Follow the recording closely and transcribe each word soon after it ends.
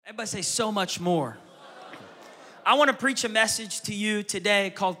Everybody say so much more. I want to preach a message to you today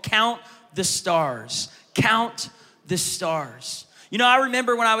called Count the Stars. Count the Stars. You know, I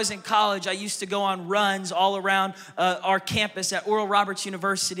remember when I was in college, I used to go on runs all around our campus at Oral Roberts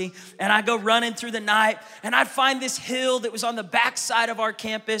University, and I'd go running through the night, and I'd find this hill that was on the backside of our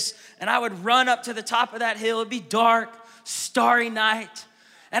campus, and I would run up to the top of that hill. It'd be dark, starry night,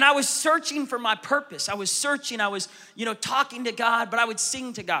 and I was searching for my purpose. I was talking to God, but I would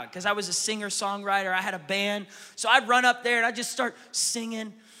sing to God because I was a singer-songwriter. I had a band, so I'd run up there, and I'd just start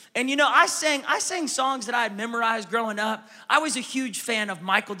singing. And you know, I sang songs that I had memorized growing up. I was a huge fan of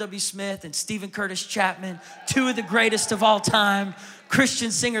Michael W. Smith and Stephen Curtis Chapman, two of the greatest of all time,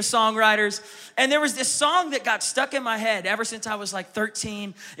 Christian singer-songwriters. And there was this song that got stuck in my head ever since I was like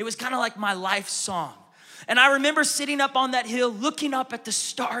 13. It was kind of like my life song. And I remember sitting up on that hill, looking up at the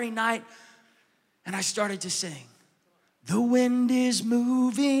starry night, and I started to sing. The wind is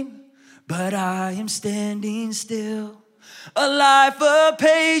moving, but I am standing still. A life of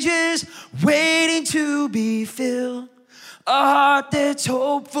pages waiting to be filled. A heart that's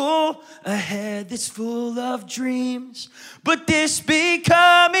hopeful, a head that's full of dreams. But this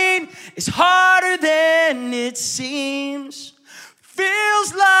becoming is harder than it seems.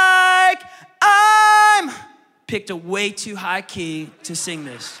 Feels like I'm picked a way too high key to sing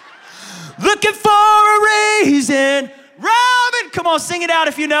this. Looking for a reason. Robin, come on, sing it out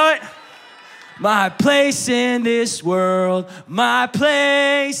if you know it. My place in this world, my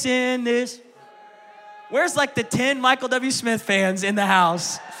place in this. Where's like the 10 Michael W. Smith fans in the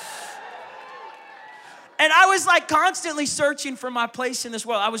house? And I was like constantly searching for my place in this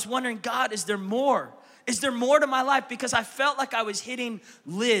world. I was wondering, God, is there more? Is there more to my life? Because I felt like I was hitting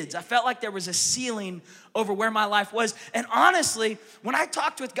lids. I felt like there was a ceiling over where my life was. And honestly, when I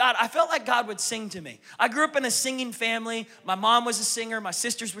talked with God, I felt like God would sing to me. I grew up in a singing family. My mom was a singer. My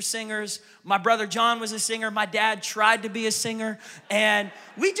sisters were singers. My brother John was a singer. My dad tried to be a singer. And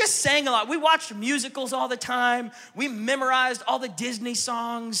we just sang a lot. We watched musicals all the time. We memorized all the Disney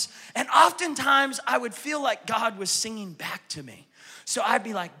songs. And oftentimes I would feel like God was singing back to me. So I'd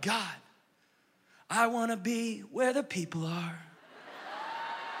be like, God, I want to be where the people are.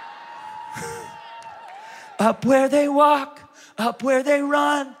 Up where they walk, up where they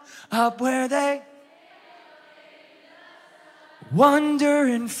run, up where they wander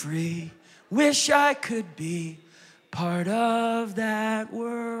and free. Wish I could be part of that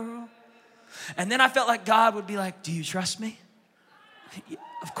world. And then I felt like God would be like, do you trust me?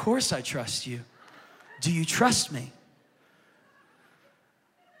 Of course I trust you. Do you trust me?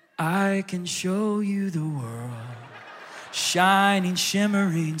 I can show you the world, shining,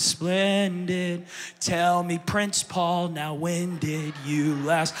 shimmering, splendid. Tell me, Prince Paul, now when did you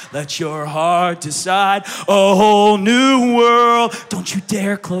last let your heart decide? A whole new world, don't you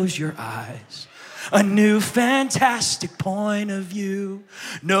dare close your eyes. A new fantastic point of view.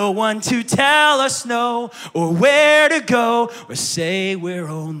 No one to tell us no or where to go or say we're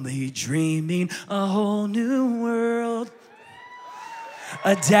only dreaming. A whole new world.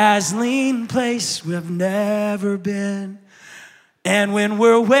 A dazzling place we've never been. And when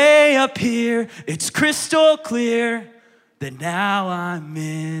we're way up here, it's crystal clear that now I'm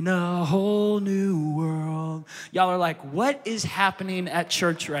in a whole new world. Y'all are like, what is happening at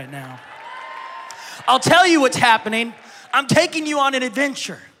church right now? I'll tell you what's happening. I'm taking you on an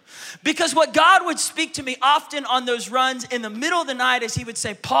adventure. Because what God would speak to me often on those runs in the middle of the night is he would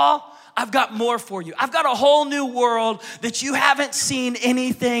say, Paul, I've got more for you. I've got a whole new world that you haven't seen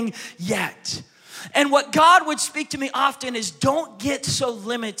anything yet. And what God would speak to me often is don't get so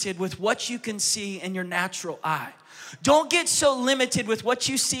limited with what you can see in your natural eye. Don't get so limited with what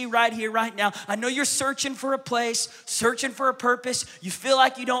you see right here, right now. I know you're searching for a place, searching for a purpose. You feel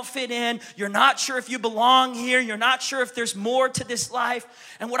like you don't fit in. You're not sure if you belong here. You're not sure if there's more to this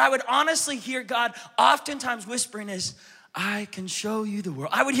life. And what I would honestly hear God oftentimes whispering is, I can show you the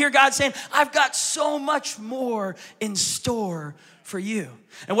world. I would hear God saying, I've got so much more in store for you.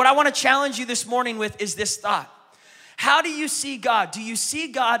 And what I want to challenge you this morning with is this thought. How do you see God? Do you see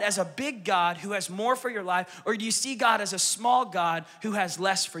God as a big God who has more for your life, or do you see God as a small God who has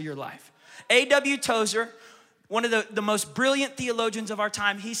less for your life? A.W. Tozer, one of the most brilliant theologians of our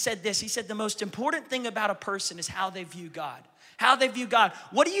time, he said this. He said the most important thing about a person is how they view God. How they view God.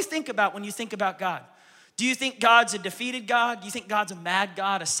 What do you think about when you think about God? Do you think God's a defeated God? Do you think God's a mad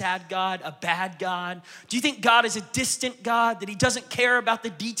God, a sad God, a bad God? Do you think God is a distant God, that he doesn't care about the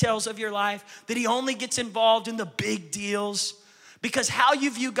details of your life, that he only gets involved in the big deals? Because how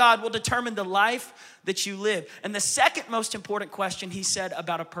you view God will determine the life that you live. And the second most important question he said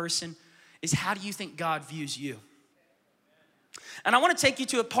about a person is, how do you think God views you? And I want to take you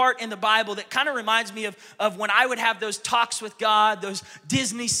to a part in the Bible that kind of reminds me of when I would have those talks with God, those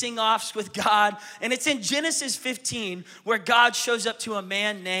Disney sing-offs with God. And it's in Genesis 15 where God shows up to a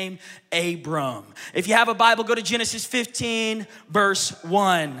man named Abram. If you have a Bible, go to Genesis 15, verse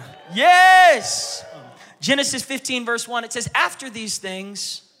 1. Yes! Genesis 15, verse 1, it says, after these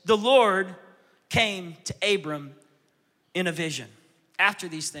things, the Lord came to Abram in a vision. After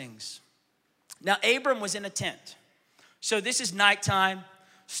these things. Now, Abram was in a tent. So this is nighttime,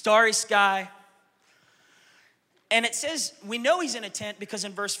 starry sky. And it says, we know he's in a tent because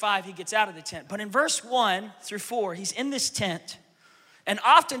in verse 5, he gets out of the tent. But in verse 1 through 4, he's in this tent. And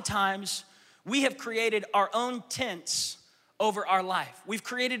oftentimes, we have created our own tents over our life. We've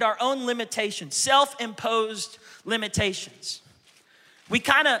created our own limitations, self-imposed limitations. We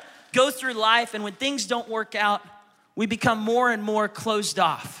kind of go through life, and when things don't work out, we become more and more closed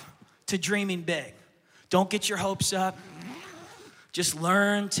off to dreaming big. Don't get your hopes up. Just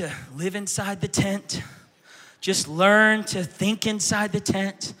learn to live inside the tent. Just learn to think inside the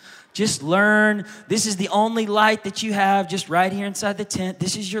tent. Just learn, this is the only light that you have, just right here inside the tent.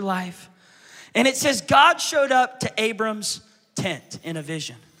 This is your life. And it says God showed up to Abram's tent in a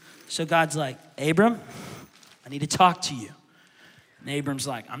vision. So God's like, Abram, I need to talk to you. And Abram's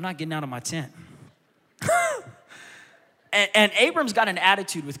like, I'm not getting out of my tent. and Abram's got an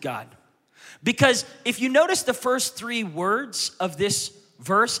attitude with God. Because if you notice the first 3 words of this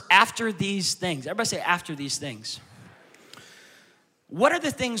verse, after these things. Everybody say, after these things. What are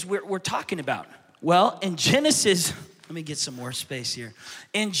the things we're talking about? Well, in Genesis, let me get some more space here.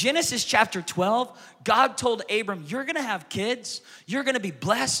 In Genesis chapter 12, God told Abram, you're going to have kids. You're going to be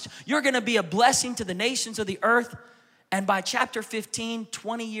blessed. You're going to be a blessing to the nations of the earth. And by chapter 15,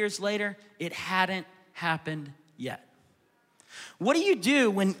 20 years later, it hadn't happened yet. What do you do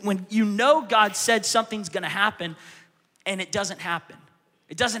when you know God said something's gonna happen and it doesn't happen?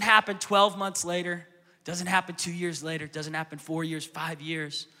 It doesn't happen 12 months later. It doesn't happen 2 years later. It doesn't happen 4 years, 5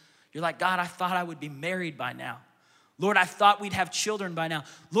 years. You're like, God, I thought I would be married by now. Lord, I thought we'd have children by now.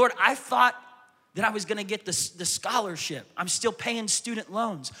 Lord, I thought that I was gonna get the scholarship. I'm still paying student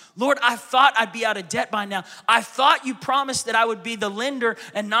loans. Lord, I thought I'd be out of debt by now. I thought you promised that I would be the lender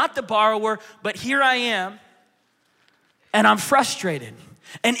and not the borrower, but here I am. And I'm frustrated.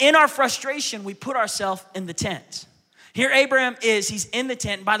 And in our frustration, we put ourselves in the tent. Here Abraham is, he's in the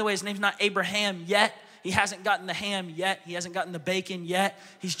tent. And by the way, his name's not Abraham yet. He hasn't gotten the ham yet. He hasn't gotten the bacon yet.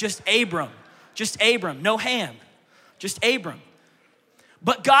 He's just Abram. Just Abram, no ham. Just Abram.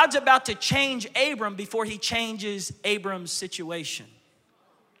 But God's about to change Abram before he changes Abram's situation.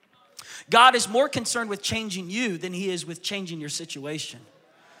 God is more concerned with changing you than he is with changing your situation.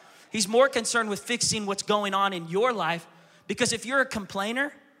 He's more concerned with fixing what's going on in your life. Because if you're a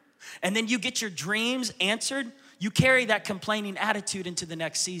complainer and then you get your dreams answered, you carry that complaining attitude into the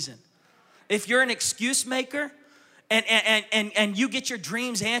next season. If you're an excuse maker and you get your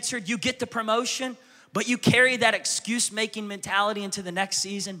dreams answered, you get the promotion, but you carry that excuse-making mentality into the next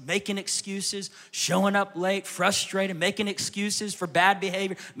season, making excuses, showing up late, frustrated, making excuses for bad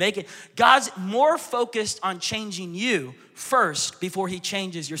behavior. God's more focused on changing you first before he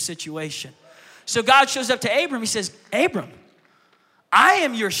changes your situation. So God shows up to Abram. He says, Abram, I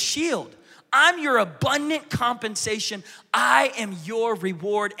am your shield. I'm your abundant compensation. I am your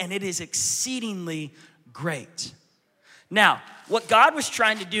reward, and it is exceedingly great. Now, what God was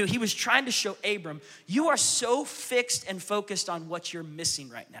trying to do, he was trying to show Abram, you are so fixed and focused on what you're missing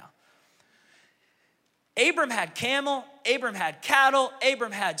right now. Abram had camel, Abram had cattle,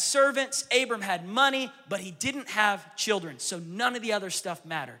 Abram had servants, Abram had money, but he didn't have children, so none of the other stuff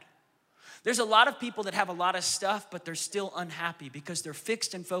mattered. There's a lot of people that have a lot of stuff, but they're still unhappy because they're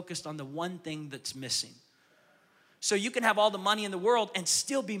fixed and focused on the one thing that's missing. So you can have all the money in the world and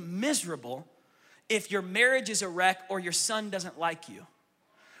still be miserable if your marriage is a wreck or your son doesn't like you,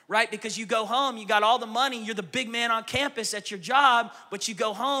 right? Because you go home, you got all the money, you're the big man on campus at your job, but you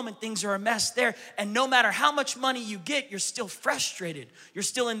go home and things are a mess there. And no matter how much money you get, you're still frustrated. You're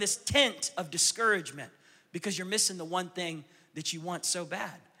still in this tent of discouragement because you're missing the one thing that you want so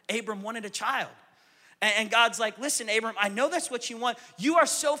bad. Abram wanted a child. And God's like, listen, Abram, I know that's what you want. You are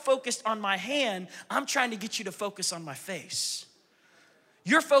so focused on my hand, I'm trying to get you to focus on my face.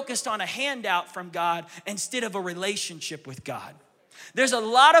 You're focused on a handout from God instead of a relationship with God. There's a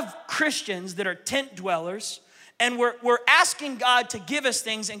lot of Christians that are tent dwellers, and we're asking God to give us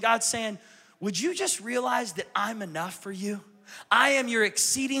things, and God's saying, would you just realize that I'm enough for you? I am your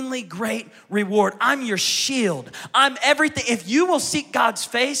exceedingly great reward. I'm your shield. I'm everything. If you will seek God's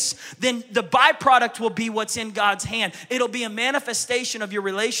face, then the byproduct will be what's in God's hand. It'll be a manifestation of your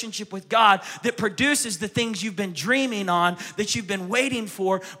relationship with God that produces the things you've been dreaming on, that you've been waiting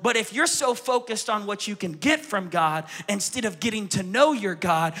for. But if you're so focused on what you can get from God instead of getting to know your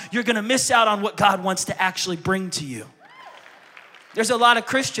God, you're going to miss out on what God wants to actually bring to you. There's a lot of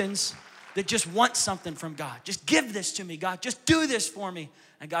Christians that just want something from God. Just give this to me, God. Just do this for me.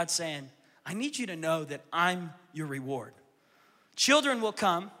 And God's saying, I need you to know that I'm your reward. Children will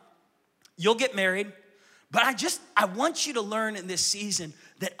come. You'll get married. But I want you to learn in this season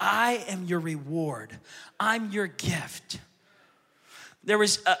that I am your reward. I'm your gift. There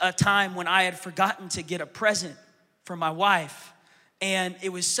was a time when I had forgotten to get a present for my wife. And it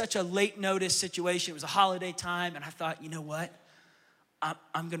was such a late notice situation. It was a holiday time. And I thought, you know what?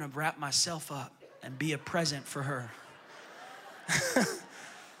 I'm going to wrap myself up and be a present for her.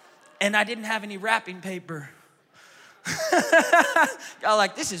 And I didn't have any wrapping paper. Y'all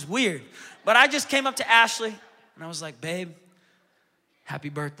like, this is weird. But I just came up to Ashley and I was like, babe, happy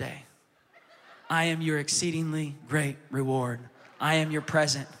birthday. I am your exceedingly great reward. I am your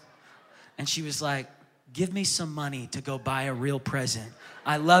present. And she was like, give me some money to go buy a real present.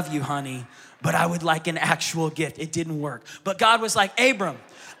 I love you, honey, but I would like an actual gift. It didn't work. But God was like, Abram,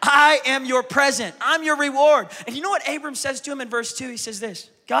 I am your present. I'm your reward. And you know what Abram says to him in verse 2? He says this,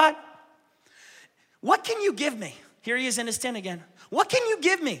 God, what can you give me? Here he is in his tent again. What can you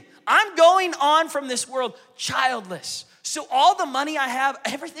give me? I'm going on from this world childless. So all the money I have,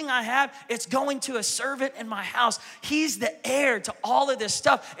 everything I have, it's going to a servant in my house. He's the heir to all of this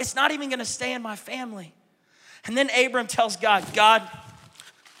stuff. It's not even going to stay in my family. And then Abram tells God, God,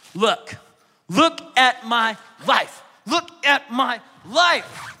 look at my life. Look at my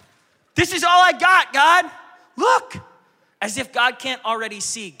life. This is all I got, God. Look. As if God can't already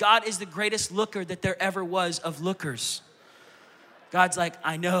see. God is the greatest looker that there ever was of lookers. God's like,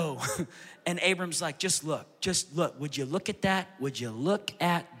 I know. And Abram's like, just look. Would you look at that? Would you look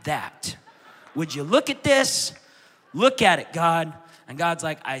at that? Would you look at this? Look at it, God. And God's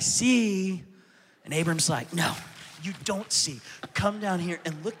like, I see. And Abram's like, no, you don't see. Come down here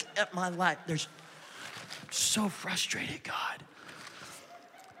and look at my life. I'm so frustrated, God.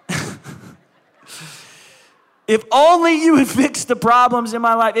 If only you would fix the problems in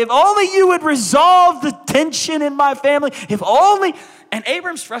my life. If only you would resolve the tension in my family. If only. And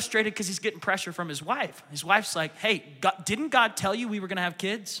Abram's frustrated because he's getting pressure from his wife. His wife's like, hey, didn't God tell you we were going to have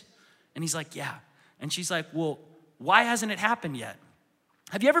kids? And he's like, yeah. And she's like, well, why hasn't it happened yet?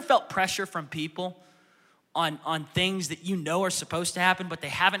 Have you ever felt pressure from people on things that you know are supposed to happen, but they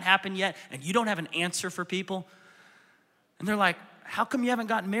haven't happened yet, and you don't have an answer for people? And they're like, how come you haven't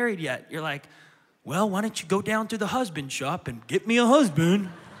gotten married yet? You're like, well, why don't you go down to the husband shop and get me a husband?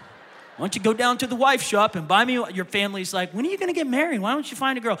 Why don't you go down to the wife shop and buy me? Your family's like, when are you going to get married? Why don't you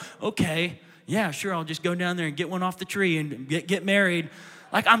find a girl? Okay, yeah, sure, I'll just go down there and get one off the tree and get married.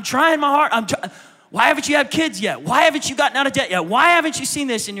 Like, I'm trying my heart. Why haven't you had kids yet? Why haven't you gotten out of debt yet? Why haven't you seen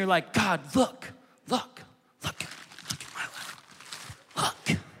this? And you're like, God, look at my life.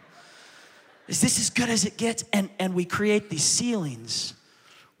 Look. Is this as good as it gets? And we create these ceilings.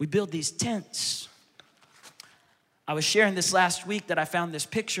 We build these tents. I was sharing this last week that I found this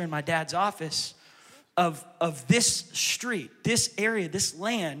picture in my dad's office of this street, this area, this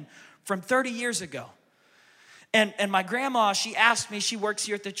land from 30 years ago. And my grandma, she asked me, she works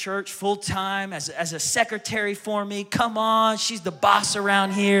here at the church full time as a secretary for me. Come on, she's the boss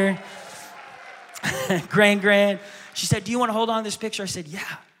around here. Grand. She said, do you want to hold on to this picture? I said, yeah,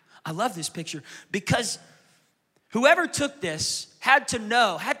 I love this picture. Because whoever took this had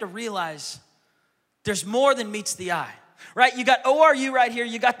to realize there's more than meets the eye. Right? You got ORU right here.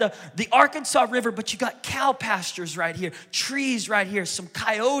 You got the Arkansas River, but you got cow pastures right here, trees right here, some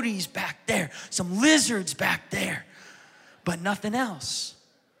coyotes back there, some lizards back there, but nothing else.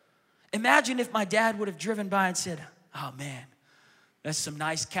 Imagine if my dad would have driven by and said, oh man, that's some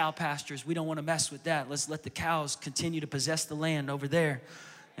nice cow pastures. We don't want to mess with that. Let's let the cows continue to possess the land over there.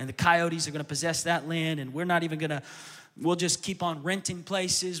 And the coyotes are going to possess that land, and we'll just keep on renting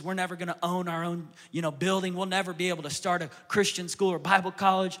places. We're never going to own our own, building. We'll never be able to start a Christian school or Bible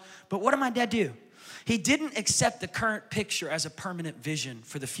college. But what did my dad do? He didn't accept the current picture as a permanent vision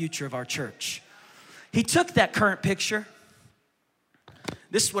for the future of our church. He took that current picture.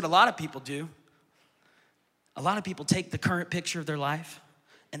 This is what a lot of people do. A lot of people take the current picture of their life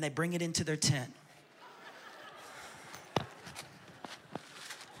and they bring it into their tent.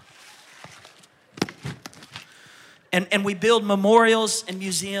 And we build memorials and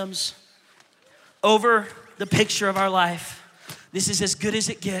museums over the picture of our life. This is as good as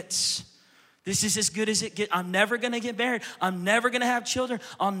it gets. This is as good as it gets. I'm never gonna get married. I'm never gonna have children.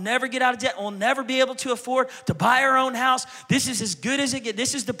 I'll never get out of debt. We'll never be able to afford to buy our own house. This is as good as it gets.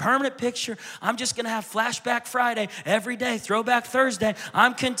 This is the permanent picture. I'm just gonna have Flashback Friday every day, Throwback Thursday.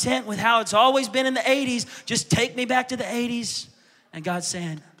 I'm content with how it's always been in the 80s. Just take me back to the 80s. And God's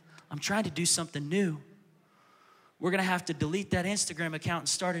saying, I'm trying to do something new. We're gonna have to delete that Instagram account and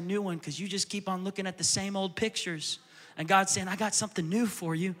start a new one because you just keep on looking at the same old pictures. And God's saying, I got something new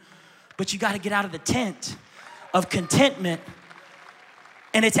for you. But you got to get out of the tent of contentment.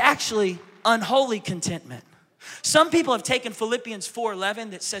 And it's actually unholy contentment. Some people have taken Philippians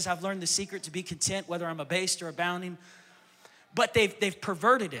 4:11 that says, I've learned the secret to be content, whether I'm abased or abounding. But they've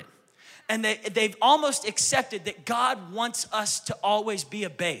perverted it. And they've almost accepted that God wants us to always be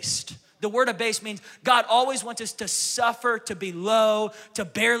abased. The word abased means God always wants us to suffer, to be low, to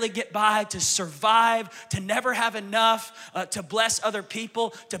barely get by, to survive, to never have enough, to bless other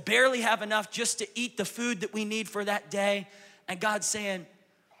people, to barely have enough just to eat the food that we need for that day. And God's saying,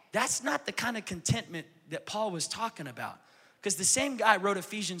 that's not the kind of contentment that Paul was talking about. Because the same guy wrote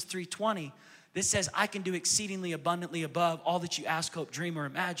Ephesians 3:20 that says, I can do exceedingly abundantly above all that you ask, hope, dream, or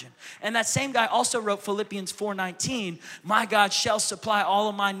imagine. And that same guy also wrote Philippians 4:19, my God shall supply all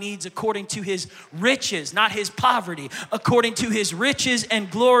of my needs according to his riches, not his poverty, according to his riches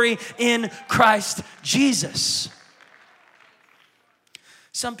and glory in Christ Jesus.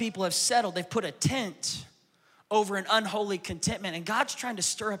 Some people have settled, they've put a tent over an unholy contentment, and God's trying to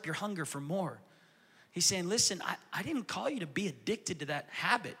stir up your hunger for more. He's saying, listen, I didn't call you to be addicted to that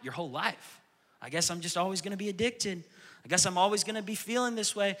habit your whole life. I guess I'm just always gonna be addicted. I guess I'm always gonna be feeling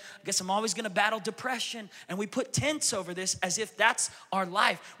this way. I guess I'm always gonna battle depression. And we put tents over this as if that's our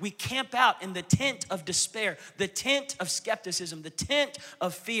life. We camp out in the tent of despair, the tent of skepticism, the tent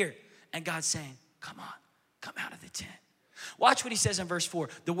of fear. And God's saying, come on, come out of the tent. Watch what he says in verse 4.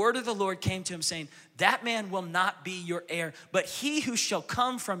 The word of the Lord came to him saying, that man will not be your heir, but he who shall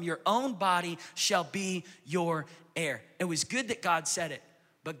come from your own body shall be your heir. It was good that God said it.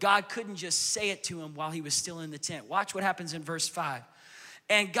 But God couldn't just say it to him while he was still in the tent. Watch what happens in verse 5.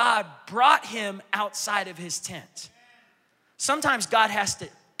 And God brought him outside of his tent. Sometimes God has to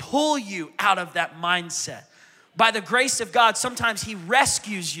pull you out of that mindset. By the grace of God, sometimes he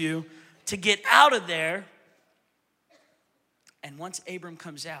rescues you to get out of there. And once Abram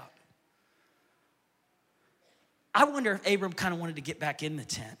comes out, I wonder if Abram kind of wanted to get back in the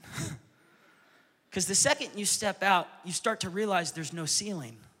tent. Because the second you step out, you start to realize there's no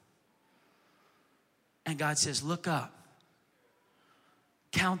ceiling. And God says, look up.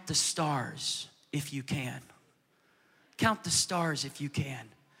 Count the stars if you can. Count the stars if you can.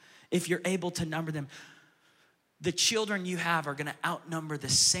 If you're able to number them. The children you have are gonna outnumber the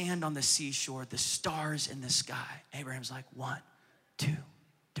sand on the seashore, the stars in the sky. Abraham's like 1, 2,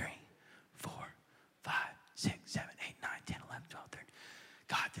 3, 4, 5, 6, 7, 8, 9, 10, 11, 12, 13.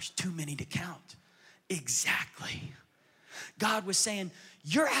 God, there's too many to count. Exactly. God was saying,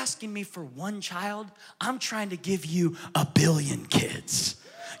 you're asking me for one child. I'm trying to give you 1 billion kids.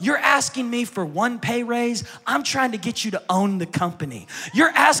 You're asking me for one pay raise. I'm trying to get you to own the company. You're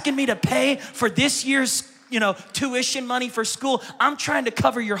asking me to pay for this year's tuition money for school. I'm trying to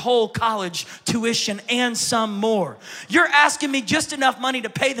cover your whole college tuition and some more. You're asking me just enough money to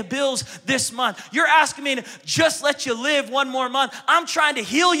pay the bills this month. You're asking me to just let you live one more month. I'm trying to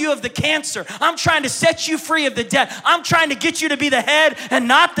heal you of the cancer. I'm trying to set you free of the debt. I'm trying to get you to be the head and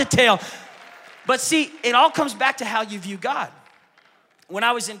not the tail. But see, it all comes back to how you view God. When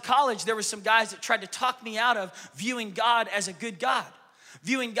I was in college, there were some guys that tried to talk me out of viewing God as a good God.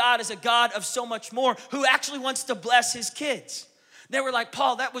 Viewing God as a God of so much more who actually wants to bless his kids. They were like,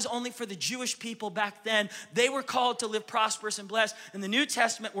 Paul, that was only for the Jewish people back then. They were called to live prosperous and blessed. In the New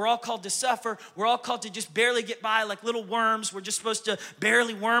Testament, we're all called to suffer. We're all called to just barely get by like little worms. We're just supposed to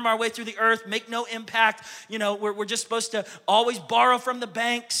barely worm our way through the earth, make no impact. We're just supposed to always borrow from the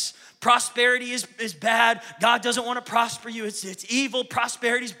banks. Prosperity is bad. God doesn't want to prosper you. It's evil.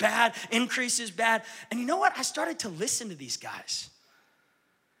 Prosperity is bad. Increase is bad. And you know what? I started to listen to these guys.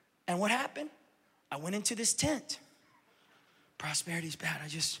 And what happened? I went into this tent. Prosperity's bad. I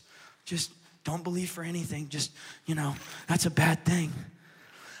just don't believe for anything. That's a bad thing.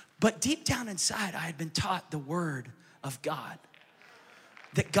 But deep down inside, I had been taught the word of God.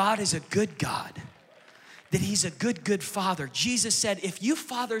 That God is a good God. That he's a good father. Jesus said, if you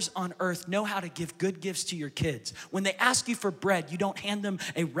fathers on earth know how to give good gifts to your kids, when they ask you for bread, you don't hand them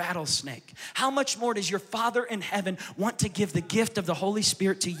a rattlesnake. How much more does your Father in heaven want to give the gift of the Holy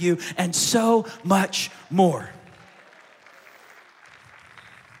Spirit to you, and so much more?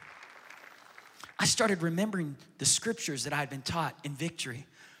 I started remembering the scriptures that I had been taught in Victory.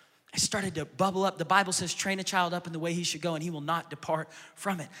 I started to bubble up. The Bible says, train a child up in the way he should go and he will not depart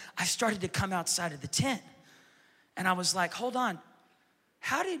from it. I started to come outside of the tent. And I was like, hold on.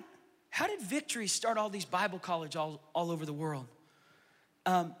 How did Victory start all these Bible colleges all over the world?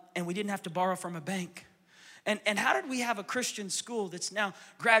 And we didn't have to borrow from a bank. And how did we have a Christian school that's now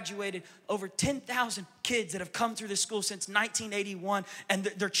graduated over 10,000 kids that have come through this school since 1981, and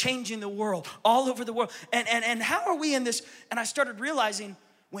they're changing the world, all over the world. And how are we in this? And I started realizing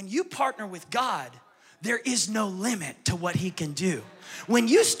when you partner with God, there is no limit to what he can do. When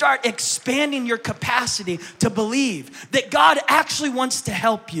you start expanding your capacity to believe that God actually wants to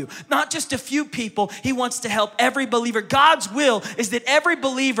help you, not just a few people, he wants to help every believer. God's will is that every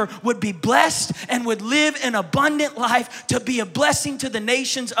believer would be blessed and would live an abundant life to be a blessing to the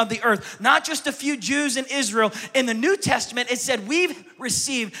nations of the earth. Not just a few Jews in Israel. In the New Testament, it said we've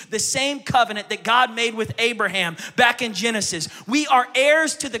received the same covenant that God made with Abraham back in Genesis. We are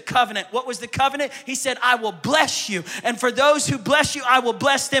heirs to the covenant. What was the covenant? He said, I will bless you. And for those who bless you, I will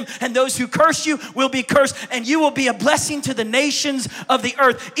bless them, and those who curse you will be cursed, and you will be a blessing to the nations of the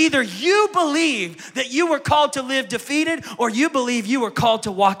earth. Either you believe that you were called to live defeated, or you believe you were called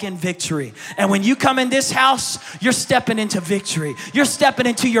to walk in victory. And when you come in this house, you're stepping into victory. You're stepping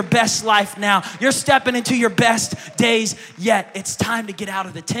into your best life now. You're stepping into your best days yet. It's time to get out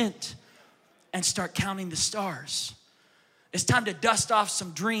of the tent and start counting the stars. It's time to dust off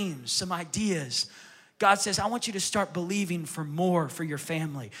some dreams, some ideas. God says, I want you to start believing for more for your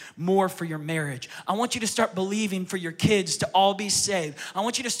family, more for your marriage. I want you to start believing for your kids to all be saved. I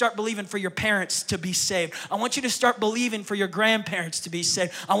want you to start believing for your parents to be saved. I want you to start believing for your grandparents to be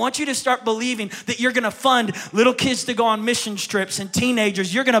saved. I want you to start believing that you're going to fund little kids to go on mission trips and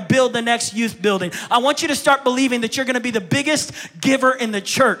teenagers. You're going to build the next youth building. I want you to start believing that you're going to be the biggest giver in the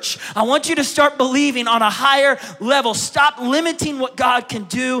church. I want you to start believing on a higher level. Stop limiting what God can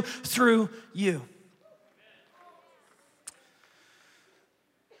do through you.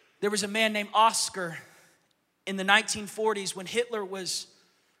 There was a man named Oscar in the 1940s when Hitler was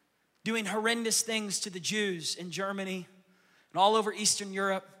doing horrendous things to the Jews in Germany and all over Eastern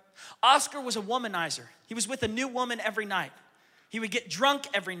Europe. Oscar was a womanizer. He was with a new woman every night. He would get drunk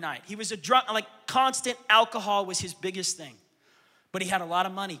every night. He was a drunk, like constant alcohol was his biggest thing. But he had a lot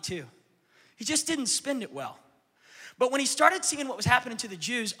of money too. He just didn't spend it well. But when he started seeing what was happening to the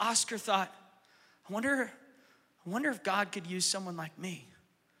Jews, Oscar thought, I wonder if God could use someone like me.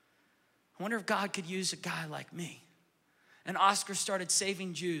 I wonder if God could use a guy like me. And Oscar started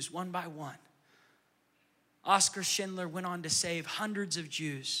saving Jews one by one. Oskar Schindler went on to save hundreds of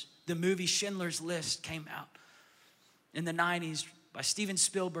Jews. The movie Schindler's List came out in the 90s by Steven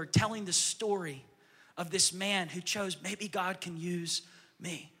Spielberg, telling the story of this man who chose, maybe God can use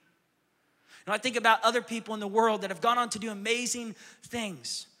me. And I think about other people in the world that have gone on to do amazing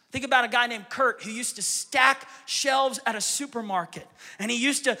things. Think about a guy named Kurt who used to stack shelves at a supermarket. And he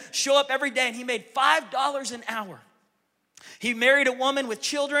used to show up every day and he made $5 an hour. He married a woman with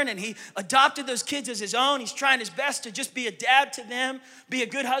children and he adopted those kids as his own. He's trying his best to just be a dad to them, be a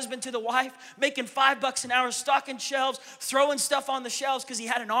good husband to the wife, making $5 an hour, stocking shelves, throwing stuff on the shelves because he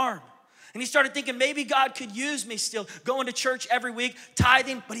had an arm. And he started thinking, maybe God could use me still, going to church every week,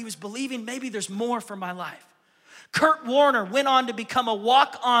 tithing, but he was believing maybe there's more for my life. Kurt Warner went on to become a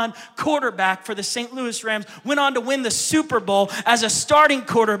walk-on quarterback for the St. Louis Rams, went on to win the Super Bowl as a starting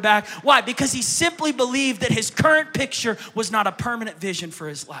quarterback. Why? Because he simply believed that his current picture was not a permanent vision for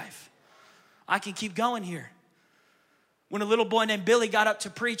his life. I can keep going here. When a little boy named Billy got up to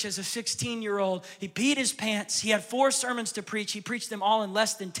preach as a 16-year-old, he peed his pants. He had 4 sermons to preach. He preached them all in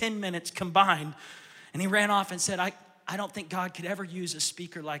less than 10 minutes combined. And he ran off and said, I don't think God could ever use a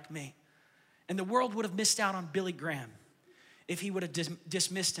speaker like me. And the world would have missed out on Billy Graham if he would have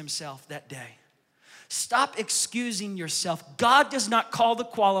dismissed himself that day. Stop excusing yourself. God does not call the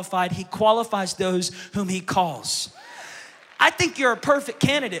qualified. He qualifies those whom he calls. I think you're a perfect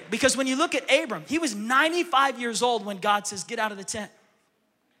candidate because when you look at Abram, he was 95 years old when God says, get out of the tent.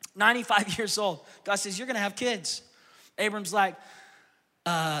 95 years old. God says, you're going to have kids. Abram's like,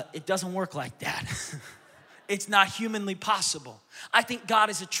 it doesn't work like that. It's not humanly possible. I think God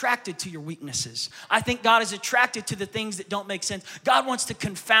is attracted to your weaknesses. I think God is attracted to the things that don't make sense. God wants to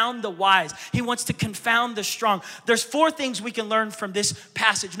confound the wise. He wants to confound the strong. There's 4 things we can learn from this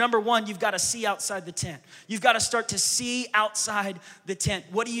passage. Number 1, you've got to see outside the tent. You've got to start to see outside the tent.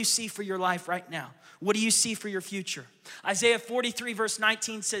 What do you see for your life right now? What do you see for your future? Isaiah 43 verse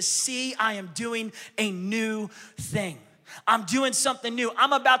 19 says, see, I am doing a new thing. I'm doing something new.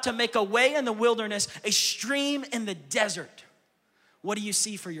 I'm about to make a way in the wilderness, a stream in the desert. What do you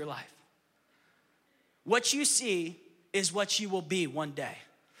see for your life? What you see is what you will be one day.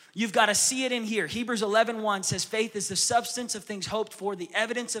 You've got to see it in here. Hebrews 11:1 says, faith is the substance of things hoped for, the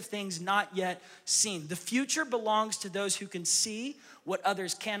evidence of things not yet seen. The future belongs to those who can see what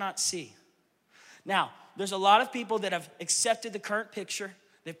others cannot see. Now, there's a lot of people that have accepted the current picture,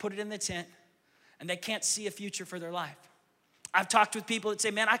 they've put it in the tent, and they can't see a future for their life. I've talked with people that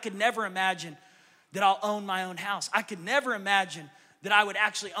say, man, I could never imagine that I'll own my own house. I could never imagine that I would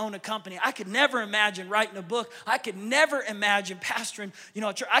actually own a company. I could never imagine writing a book. I could never imagine pastoring,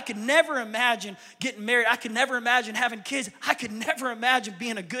 a church. I could never imagine getting married. I could never imagine having kids. I could never imagine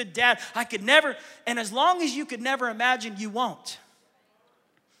being a good dad. I could never, and as long as you could never imagine, you won't.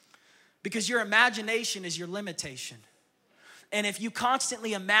 Because your imagination is your limitation. And if you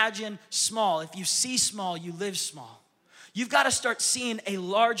constantly imagine small, if you see small, you live small. You've got to start seeing a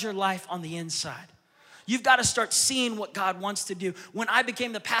larger life on the inside. You've got to start seeing what God wants to do. When I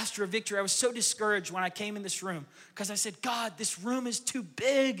became the pastor of Victory, I was so discouraged when I came in this room because I said, God, this room is too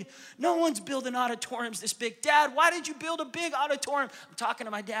big. No one's building auditoriums this big. Dad, why did you build a big auditorium? I'm talking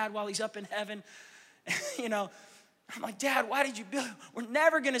to my dad while he's up in heaven. I'm like, Dad, why did you build? We're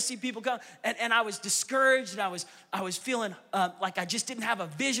never going to see people come. And I was discouraged, and I was feeling like I just didn't have a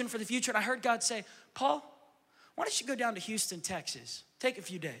vision for the future. And I heard God say, Paul, why don't you go down to Houston, Texas? Take a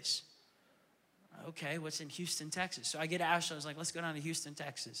few days. Okay, what's in Houston, Texas? So I get to Ashley, I was like, let's go down to Houston,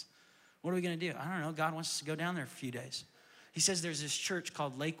 Texas. What are we going to do? I don't know. God wants us to go down there for a few days. He says there's this church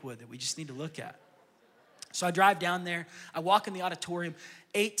called Lakewood that we just need to look at. So I drive down there. I walk in the auditorium,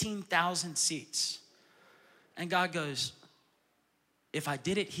 18,000 seats. And God goes, if I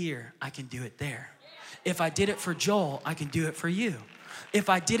did it here, I can do it there. If I did it for Joel, I can do it for you. If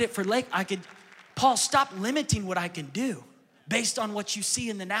I did it for Lake, I could. Paul, stop limiting what I can do based on what you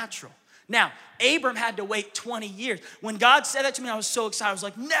see in the natural. Now, Abram had to wait 20 years. When God said that to me, I was so excited. I was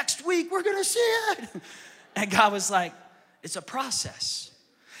like, next week, we're going to see it. And God was like, it's a process.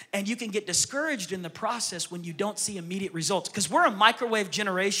 And you can get discouraged in the process when you don't see immediate results. Because we're a microwave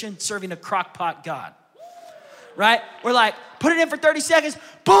generation serving a crock pot God. Right? We're like, put it in for 30 seconds.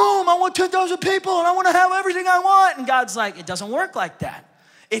 Boom, I want 10,000 people and I want to have everything I want. And God's like, it doesn't work like that.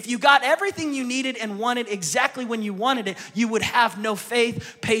 If you got everything you needed and wanted exactly when you wanted it, you would have no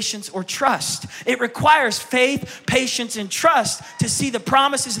faith, patience, or trust. It requires faith, patience, and trust to see the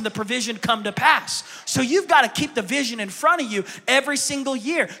promises and the provision come to pass. So you've got to keep the vision in front of you every single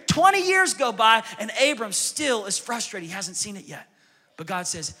year. 20 years go by and Abram still is frustrated. He hasn't seen it yet. But God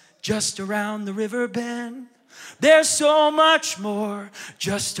says, just around the river bend, there's so much more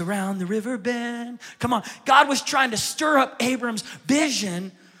just around the river bend. Come on. God was trying to stir up Abram's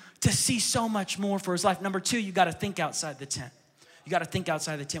vision to see so much more for his life. Number two, you got to think outside the tent. You got to think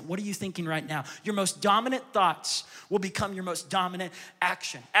outside the tent. What are you thinking right now? Your most dominant thoughts will become your most dominant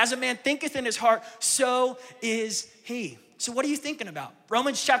action. As a man thinketh in his heart, so is he. So what are you thinking about?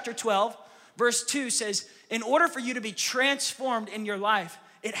 Romans chapter 12, verse 2 says, in order for you to be transformed in your life,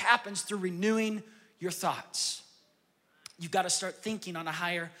 it happens through renewing your thoughts. You've got to start thinking on a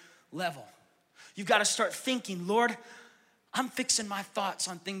higher level. You've got to start thinking, Lord, I'm fixing my thoughts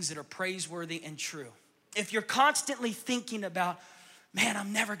on things that are praiseworthy and true. If you're constantly thinking about, man,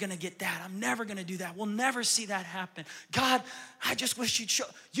 I'm never going to get that. I'm never going to do that. We'll never see that happen. God, I just wish you'd show.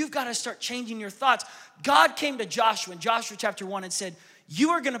 You've got to start changing your thoughts. God came to Joshua in Joshua chapter 1 and said,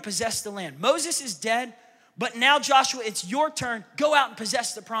 you are going to possess the land. Moses is dead, but now Joshua, it's your turn. Go out and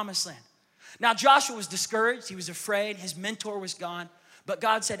possess the promised land. Now Joshua was discouraged. He was afraid. His mentor was gone. But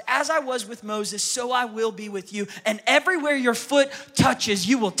God said, as I was with Moses, so I will be with you. And everywhere your foot touches,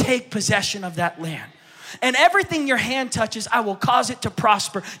 you will take possession of that land. And everything your hand touches, I will cause it to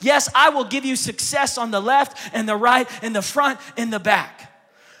prosper. Yes, I will give you success on the left and the right and the front and the back.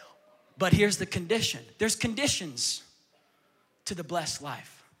 But here's the condition. There's conditions to the blessed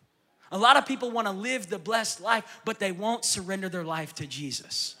life. A lot of people want to live the blessed life, but they won't surrender their life to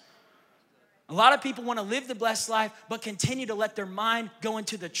Jesus. A lot of people want to live the blessed life, but continue to let their mind go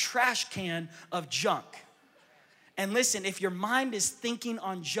into the trash can of junk. And listen, if your mind is thinking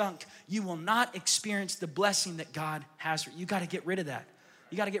on junk, you will not experience the blessing that God has for you. You got to get rid of that.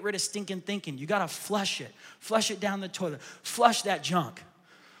 You got to get rid of stinking thinking. You got to flush it. Flush it down the toilet. Flush that junk.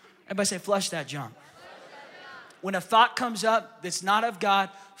 Everybody say, flush that junk. When a thought comes up that's not of God,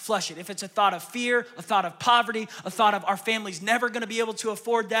 flush it. If it's a thought of fear, a thought of poverty, a thought of our family's never gonna be able to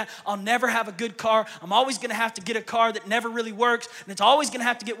afford that, I'll never have a good car, I'm always gonna have to get a car that never really works, and it's always gonna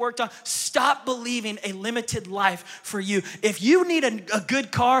have to get worked on. Stop believing a limited life for you. If you need a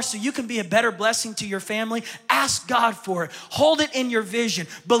good car so you can be a better blessing to your family, ask God for it. Hold it in your vision,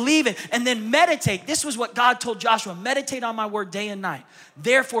 believe it, and then meditate. This was what God told Joshua, meditate on my word day and night.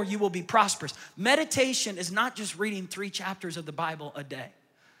 Therefore you will be prosperous. Meditation is not just reading 3 chapters of the Bible a day.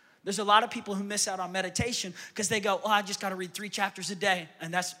 There's a lot of people who miss out on meditation because they go, I just got to read 3 chapters a day.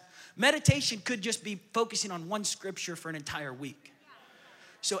 And meditation could just be focusing on one scripture for an entire week.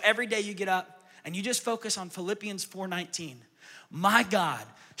 So every day you get up and you just focus on Philippians 4:19. My God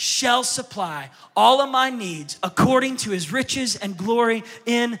shall supply all of my needs according to his riches and glory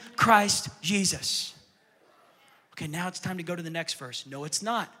in Christ Jesus. Okay, now it's time to go to the next verse. No, it's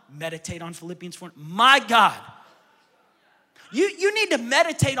not. Meditate on Philippians 4. My God. You need to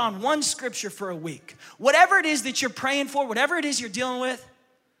meditate on one scripture for a week. Whatever it is that you're praying for, whatever it is you're dealing with,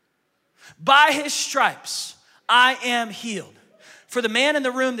 by his stripes, I am healed. For the man in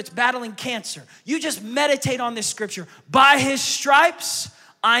the room that's battling cancer, you just meditate on this scripture. By his stripes,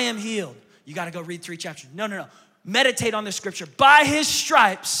 I am healed. You got to go read 3 chapters. No. Meditate on this scripture. By his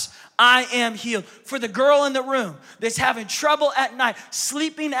stripes, I am healed. For the girl in the room that's having trouble at night,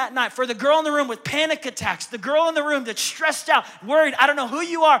 sleeping at night, for the girl in the room with panic attacks, the girl in the room that's stressed out, worried, I don't know who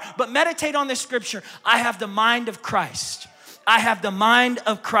you are, but meditate on this scripture. I have the mind of Christ. I have the mind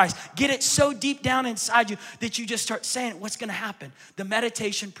of Christ. Get it so deep down inside you that you just start saying what's going to happen. The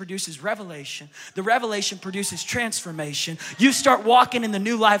meditation produces revelation. The revelation produces transformation. You start walking in the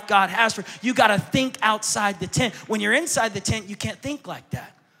new life God has for you. You got to think outside the tent. When you're inside the tent, you can't think like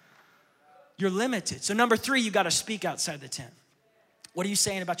that. You're limited. So number 3, you got to speak outside the tent. What are you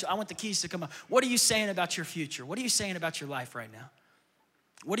saying about I want the keys to come up. What are you saying about your future? What are you saying about your life right now?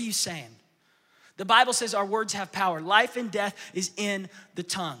 What are you saying? The Bible says our words have power. Life and death is in the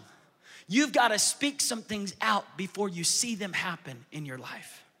tongue. You've got to speak some things out before you see them happen in your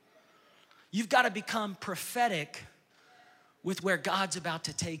life. You've got to become prophetic with where God's about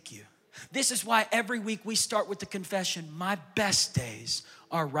to take you. This is why every week we start with the confession, my best days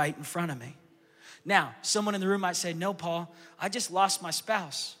are right in front of me. Now, someone in the room might say, no, Paul, I just lost my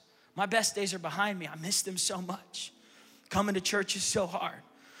spouse. My best days are behind me. I miss them so much. Coming to church is so hard.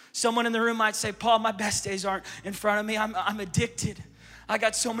 Someone in the room might say, Paul, my best days aren't in front of me. I'm addicted. I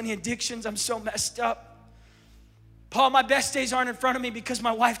got so many addictions. I'm so messed up. Paul, my best days aren't in front of me because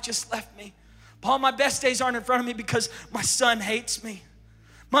my wife just left me. Paul, my best days aren't in front of me because my son hates me.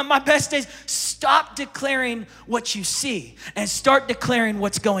 My best days. Stop declaring what you see and start declaring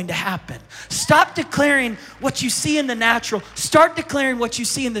what's going to happen. Stop declaring what you see in the natural. Start declaring what you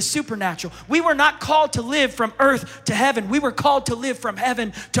see in the supernatural. We were not called to live from earth to heaven. We were called to live from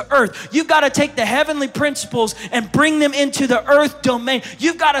heaven to earth. You've got to take the heavenly principles and bring them into the earth domain.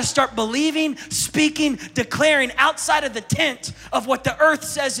 You've got to start believing, speaking, declaring outside of the tent of what the earth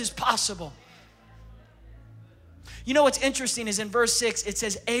says is possible. You know what's interesting is in verse 6, it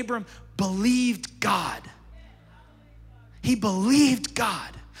says Abram believed God. He believed God.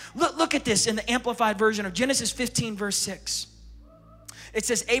 Look at this in the Amplified version of Genesis 15, verse 6. It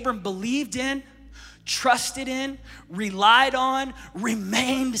says Abram believed in, trusted in, relied on,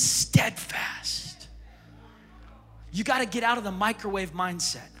 remained steadfast. You got to get out of the microwave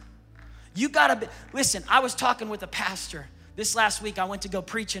mindset. You got to listen, I was talking with a pastor this last week. I went to go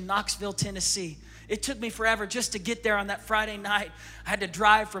preach in Knoxville, Tennessee. It took me forever just to get there on that Friday night. I had to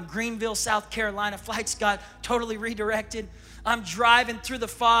drive from Greenville, South Carolina. Flights got totally redirected. I'm driving through the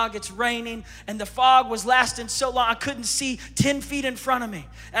fog. It's raining, and the fog was lasting so long I couldn't see 10 feet in front of me.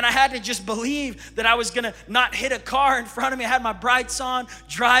 And I had to just believe that I was going to not hit a car in front of me. I had my brights on,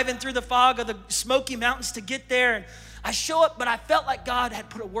 driving through the fog of the Smoky Mountains to get there. And I show up, but I felt like God had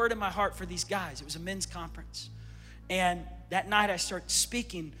put a word in my heart for these guys. It was a men's conference. And that night I started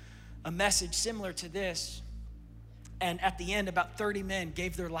speaking a message similar to this. And at the end, about 30 men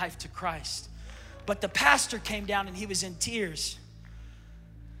gave their life to Christ. But the pastor came down and he was in tears.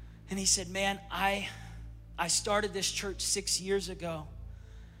 And he said, man, I started this church 6 years ago.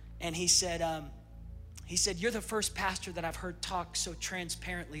 And he said, you're the first pastor that I've heard talk so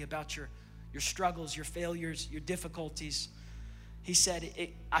transparently about your struggles, your failures, your difficulties. He said,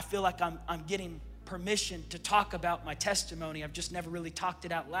 I feel like I'm getting permission to talk about my testimony. I've just never really talked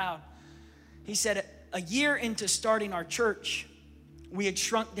it out loud. He said, a year into starting our church, we had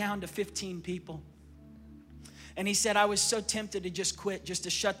shrunk down to 15 people. And he said, I was so tempted to just quit, just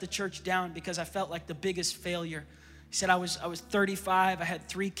to shut the church down because I felt like the biggest failure. He said, I was 35, I had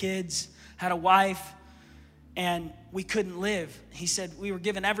 3 kids, had a wife. and we couldn't live. He said we were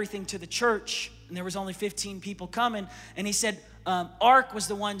giving everything to the church, and there was only 15 people coming. And he said ARC was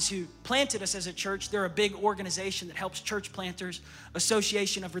the ones who planted us as a church. They're a big organization that helps church planters,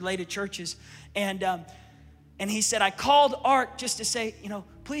 Association of Related Churches. And he said, I called ARC just to say,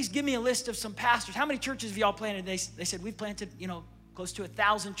 please give me a list of some pastors. How many churches have y'all planted? They said, we've planted, close to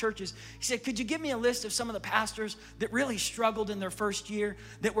 1,000 churches. He said, could you give me a list of some of the pastors that really struggled in their first year,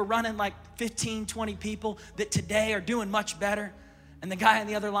 that were running like 15, 20 people, that today are doing much better? And the guy on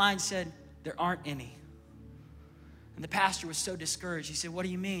the other line said, there aren't any. And the pastor was so discouraged. He said, what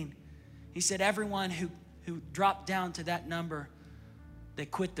do you mean? He said, everyone who dropped down to that number, they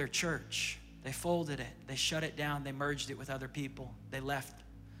quit their church. They folded it. They shut it down. They merged it with other people. They left.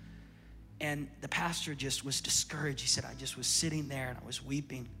 And the pastor just was discouraged. He said, I just was sitting there and I was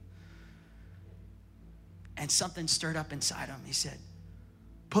weeping. And something stirred up inside him. He said,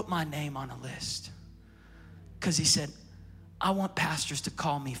 put my name on a list. Because he said, I want pastors to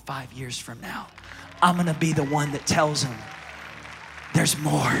call me 5 years from now. I'm going to be the one that tells them there's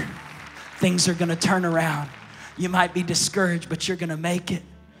more. Things are going to turn around. You might be discouraged, but you're going to make it.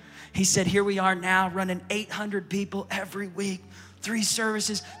 He said, here we are now running 800 people every week, 3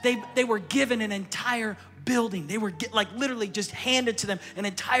 services. They were given an entire building. They were literally just handed to them an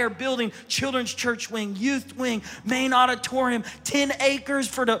entire building, children's church wing, youth wing, main auditorium, 10 acres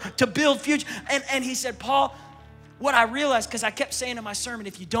to build future. And he said, Paul, what I realized, because I kept saying in my sermon,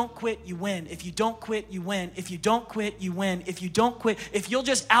 if you don't quit, you win. If you don't quit, you win. If you don't quit, you win. If you don't quit, if you'll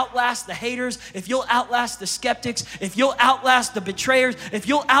just outlast the haters, if you'll outlast the skeptics, if you'll outlast the betrayers, if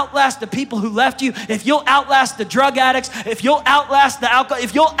you'll outlast the people who left you, if you'll outlast the drug addicts, if you'll outlast the alcohol,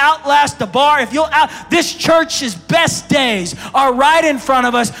 if you'll outlast the bar, this church's best days are right in front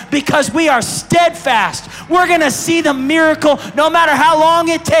of us because we are steadfast. We're going to see the miracle no matter how long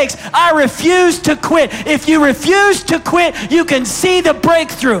it takes. I refuse to quit. If you refuse to quit, you can see the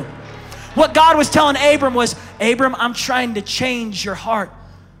breakthrough. What God was telling Abram was, Abram, I'm trying to change your heart.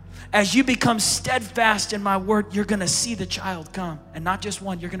 As you become steadfast in my word, you're going to see the child come. And not just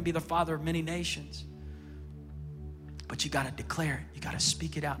one, you're going to be the father of many nations. But you got to declare it. You got to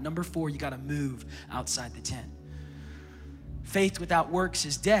speak it out. Number 4, you got to move outside the tent. Faith without works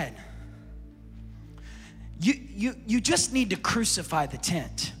is dead. You just need to crucify the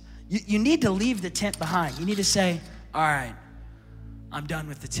tent. You need to leave the tent behind. You need to say, all right, I'm done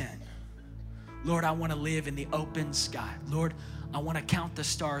with the tent. Lord, I want to live in the open sky. Lord, I want to count the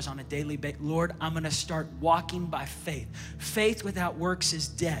stars on a daily basis. Lord, I'm going to start walking by faith. Faith without works is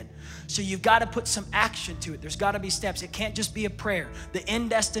dead. So you've got to put some action to it. There's got to be steps. It can't just be a prayer. The end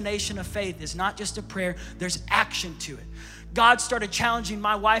destination of faith is not just a prayer. There's action to it. God started challenging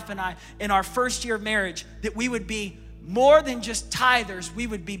my wife and I in our first year of marriage that we would be more than just tithers. We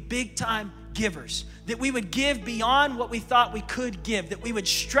would be big time givers, that we would give beyond what we thought we could give, that we would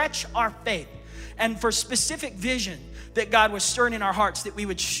stretch our faith. And for specific vision that God was stirring in our hearts, that we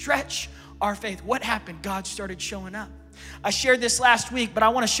would stretch our faith. What happened? God started showing up. I shared this last week, but I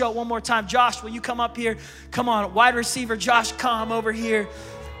want to show it one more time. Josh, will you come up here? Come on, wide receiver Josh, come over here.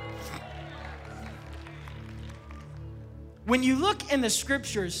 When you look in the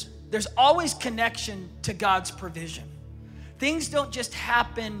scriptures, there's always connection to God's provision. Things don't just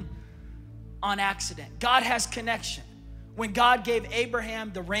happen on accident. God has connection. When God gave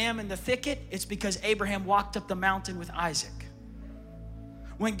Abraham the ram in the thicket, it's because Abraham walked up the mountain with Isaac.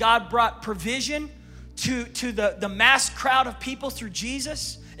 When God brought provision to the mass crowd of people through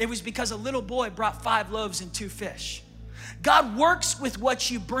Jesus, it was because a little boy brought 5 loaves and 2 fish. God works with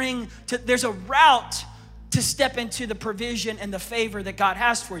what you bring. There's a route to step into the provision and the favor that God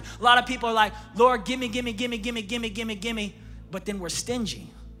has for you. A lot of people are like, Lord, give me. But then we're stingy.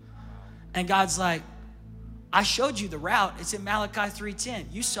 And God's like, I showed you the route. It's in Malachi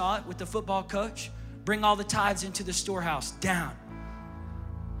 3:10. You saw it with the football coach. Bring all the tithes into the storehouse, down.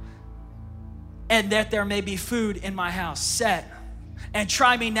 And that there may be food in my house, set. And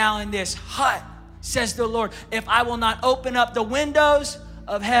try me now in this hut, says the Lord, if I will not open up the windows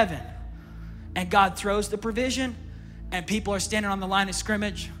of heaven. And God throws the provision, and people are standing on the line of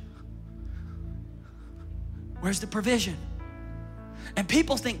scrimmage. Where's the provision? And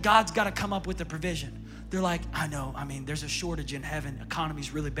people think God's got to come up with the provision. They're like, I know, there's a shortage in heaven.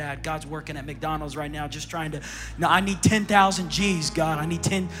 Economy's really bad. God's working at McDonald's right now just trying to, I need 10,000 G's, God. I need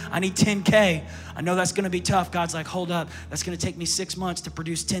 10K. I know that's going to be tough. God's like, hold up. That's going to take me 6 months to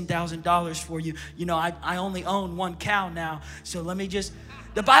produce $10,000 for you. I only own 1 cow now. So let me just,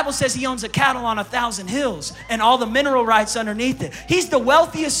 The Bible says he owns a cattle on 1,000 hills and all the mineral rights underneath it. He's the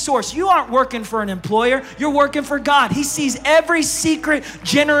wealthiest source. You aren't working for an employer. You're working for God. He sees every secret,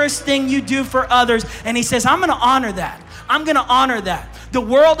 generous thing you do for others. And he says, I'm going to honor that. I'm going to honor that. The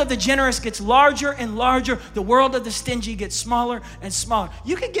world of the generous gets larger and larger. The world of the stingy gets smaller and smaller.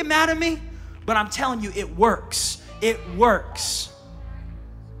 You can get mad at me, but I'm telling you, it works. It works.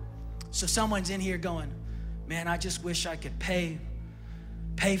 So someone's in here going, man, I just wish I could pay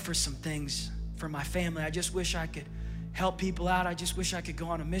for some things for my family. I just wish I could help people out. I just wish I could go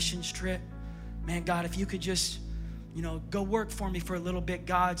on a missions trip. Man, God, if you could just, go work for me for a little bit,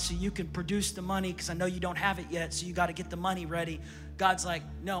 God, so you can produce the money, because I know you don't have it yet, so you got to get the money ready. God's like,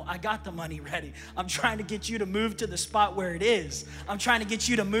 no, I got the money ready. I'm trying to get you to move to the spot where it is. I'm trying to get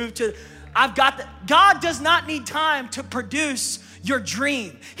you to move to, God does not need time to produce your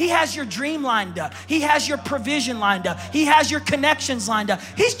dream. He has your dream lined up. He has your provision lined up. He has your connections lined up.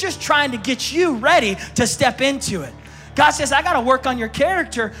 He's just trying to get you ready to step into it. God says, I got to work on your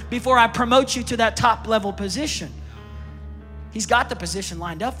character before I promote you to that top level position. He's got the position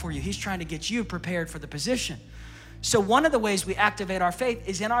lined up for you. He's trying to get you prepared for the position. So one of the ways we activate our faith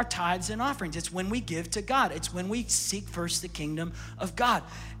is in our tithes and offerings. It's when we give to God. It's when we seek first the kingdom of God.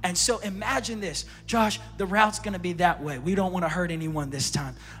 And so imagine this. Josh, the route's going to be that way. We don't want to hurt anyone this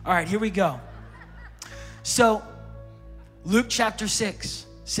time. All right, here we go. So Luke chapter 6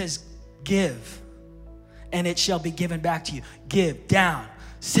 says, give, and it shall be given back to you. Give, down,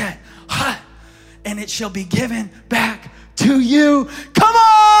 set, hot, and it shall be given back to you. Come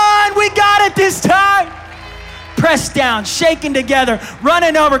on, we got it this time. Pressed down, shaking together,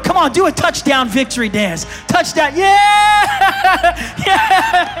 running over. Come on, do a touchdown victory dance. Touchdown, yeah!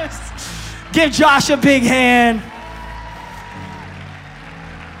 Yes! Give Josh a big hand.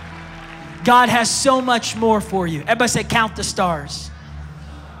 God has so much more for you. Everybody say, count the stars.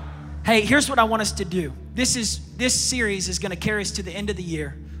 Hey, here's what I want us to do. This series is going to carry us to the end of the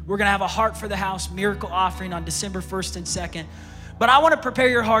year. We're going to have a Heart for the House miracle offering on December 1st and 2nd. But I want to prepare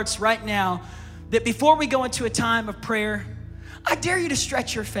your hearts right now that before we go into a time of prayer, I dare you to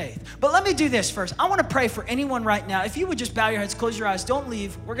stretch your faith. But let me do this first. I want to pray for anyone right now. If you would just bow your heads, close your eyes, don't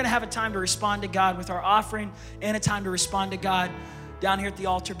leave. We're going to have a time to respond to God with our offering and a time to respond to God down here at the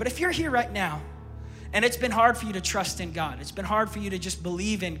altar. But if you're here right now and it's been hard for you to trust in God, it's been hard for you to just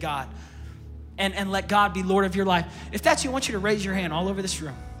believe in God and let God be Lord of your life. If that's you, I want you to raise your hand all over this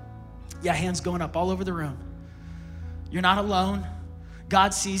room. Yeah, hands going up all over the room. You're not alone.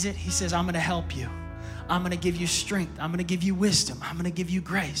 God sees it. He says, I'm going to help you. I'm going to give you strength. I'm going to give you wisdom. I'm going to give you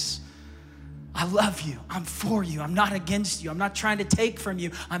grace. I love you. I'm for you. I'm not against you. I'm not trying to take from you.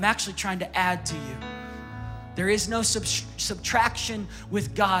 I'm actually trying to add to you. There is no subtraction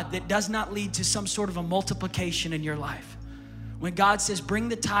with God that does not lead to some sort of a multiplication in your life. When God says, bring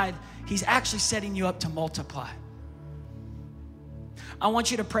the tithe, he's actually setting you up to multiply. I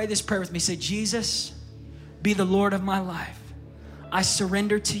want you to pray this prayer with me. Say, Jesus, be the Lord of my life. I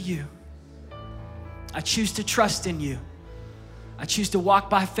surrender to you. I choose to trust in you. I choose to walk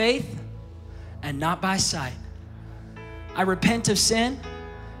by faith and not by sight. I repent of sin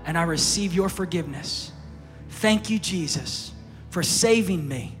and I receive your forgiveness. Thank you, Jesus, for saving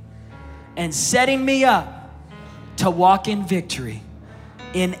me and setting me up to walk in victory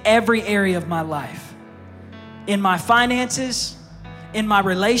in every area of my life. In my finances, in my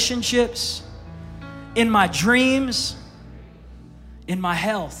relationships, in my dreams, in my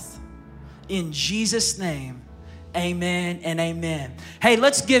health. In Jesus' name, amen and amen. Hey,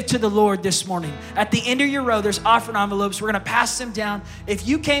 let's give to the Lord this morning. At the end of your row, there's offering envelopes. We're going to pass them down. If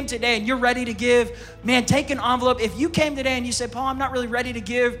you came today and you're ready to give, man, take an envelope. If you came today and you say, Paul, I'm not really ready to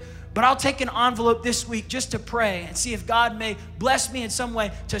give, but I'll take an envelope this week just to pray and see if God may bless me in some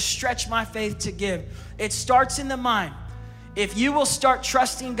way to stretch my faith to give. It starts in the mind. If you will start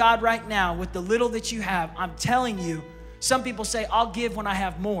trusting God right now with the little that you have, I'm telling you, some people say, I'll give when I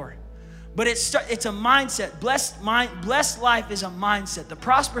have more. But it's a mindset. Blessed life is a mindset. The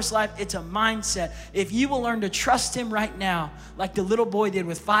prosperous life, it's a mindset. If you will learn to trust him right now, like the little boy did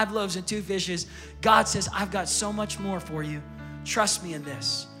with 5 loaves and 2 fishes, God says, I've got so much more for you. Trust me in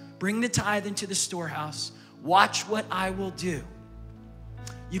this. Bring the tithe into the storehouse. Watch what I will do.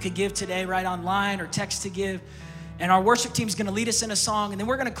 You can give today right online or text to give. And our worship team is going to lead us in a song. And then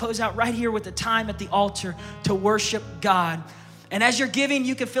we're going to close out right here with the time at the altar to worship God. And as you're giving,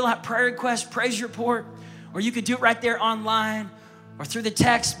 you can fill out prayer requests, praise report, or you could do it right there online. or through the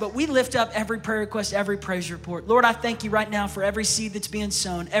text, but we lift up every prayer request, every praise report. Lord, I thank you right now for every seed that's being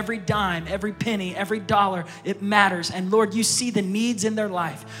sown, every dime, every penny, every dollar. It matters. And Lord, you see the needs in their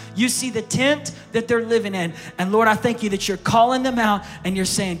life. You see the tent that they're living in. And Lord, I thank you that you're calling them out and you're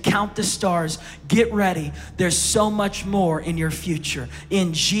saying, count the stars, get ready. There's so much more in your future.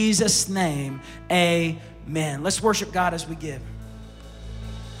 In Jesus' name, amen. Let's worship God as we give.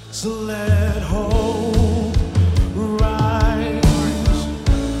 So let hope rise,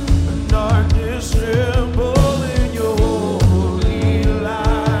 and darkness tremble in your holy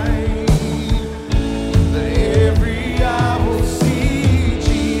light. That every eye will see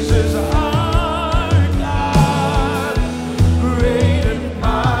Jesus our God, great and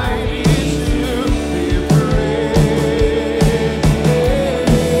mighty to be praised.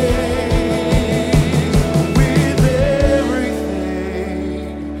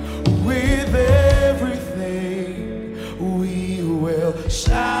 With everything, we will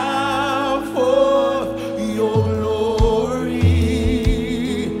shout forth your glory.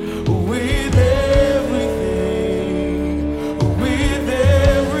 With everything, we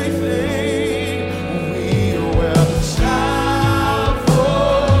will shout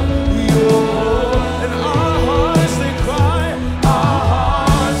forth your glory. And our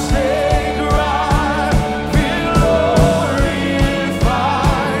hearts they cry, be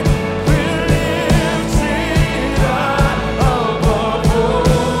glorified, be lifted above all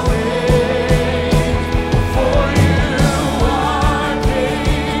names. For you are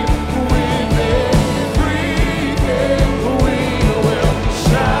King. With everything, we will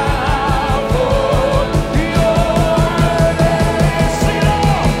shout forth your name. Sing it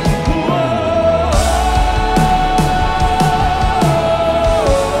all.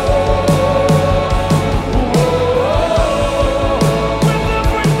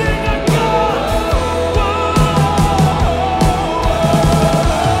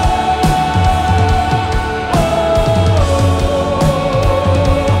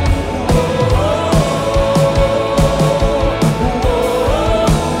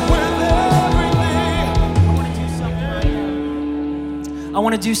 I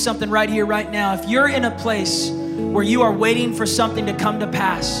want to do something right here, right now. If you're in a place where you are waiting for something to come to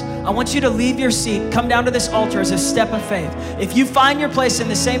pass, I want you to leave your seat, come down to this altar as a step of faith. If you find your place in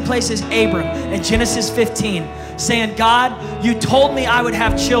the same place as Abram in Genesis 15, saying, God, you told me I would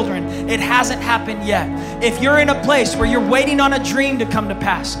have children. It hasn't happened yet. If you're in a place where you're waiting on a dream to come to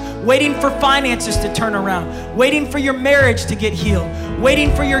pass, waiting for finances to turn around, waiting for your marriage to get healed,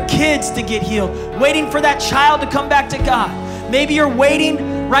 waiting for your kids to get healed, waiting for that child to come back to God. Maybe you're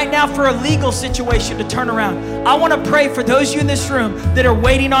waiting right now for a legal situation to turn around. I want to pray for those of you in this room that are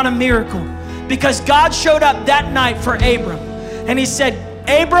waiting on a miracle, because God showed up that night for Abram and he said,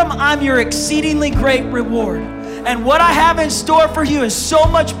 Abram, I'm your exceedingly great reward. And what I have in store for you is so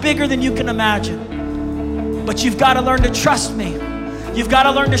much bigger than you can imagine. But you've got to learn to trust me. You've got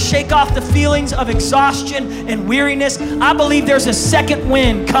to learn to shake off the feelings of exhaustion and weariness. I believe there's a second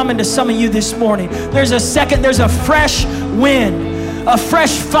wind coming to some of you this morning. There's a fresh wind, a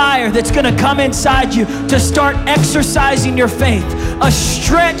fresh fire that's going to come inside you to start exercising your faith, a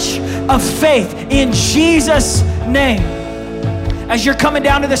stretch of faith in Jesus' name. As you're coming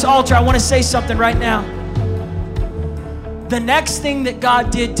down to this altar, I want to say something right now. The next thing that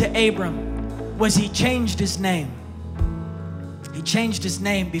God did to Abram was he changed his name. He changed his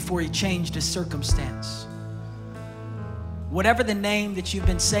name before he changed his circumstance. Whatever the name that you've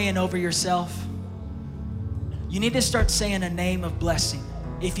been saying over yourself, you need to start saying a name of blessing.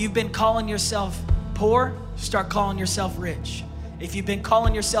 If you've been calling yourself poor, start calling yourself rich. If you've been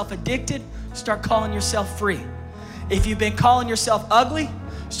calling yourself addicted, start calling yourself free. If you've been calling yourself ugly,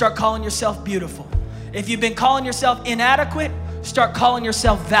 start calling yourself beautiful. If you've been calling yourself inadequate, start calling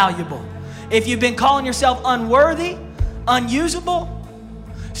yourself valuable. If you've been calling yourself unworthy, unusable,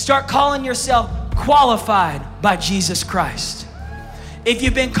 start calling yourself qualified by Jesus Christ. If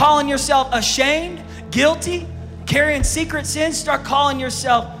you've been calling yourself ashamed, guilty, carrying secret sins, start calling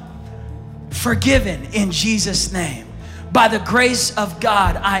yourself forgiven in Jesus' name. By the grace of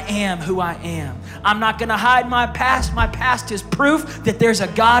God, I am who I am. I'm not going to hide my past. My past is proof that there's a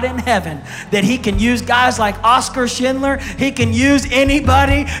God in heaven, that he can use guys like Oscar Schindler. He can use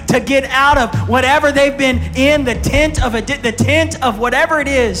anybody to get out of whatever they've been in, the tent of whatever it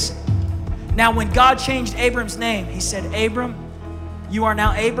is. Now, when God changed Abram's name, he said, Abram, you are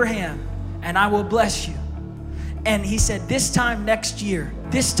now Abraham, and I will bless you. And he said, this time next year,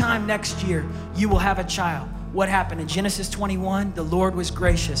 you will have a child. what happened in Genesis 21? The Lord was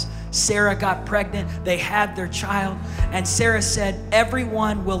gracious. Sarah got pregnant. They had their child. And Sarah said,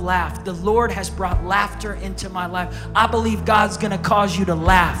 everyone will laugh. The Lord has brought laughter into my life. I believe God's going to cause you to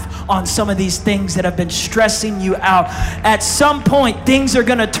laugh on some of these things that have been stressing you out. At some point, things are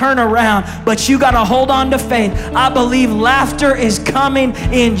going to turn around, but you got to hold on to faith. I believe laughter is coming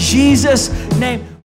in Jesus' name.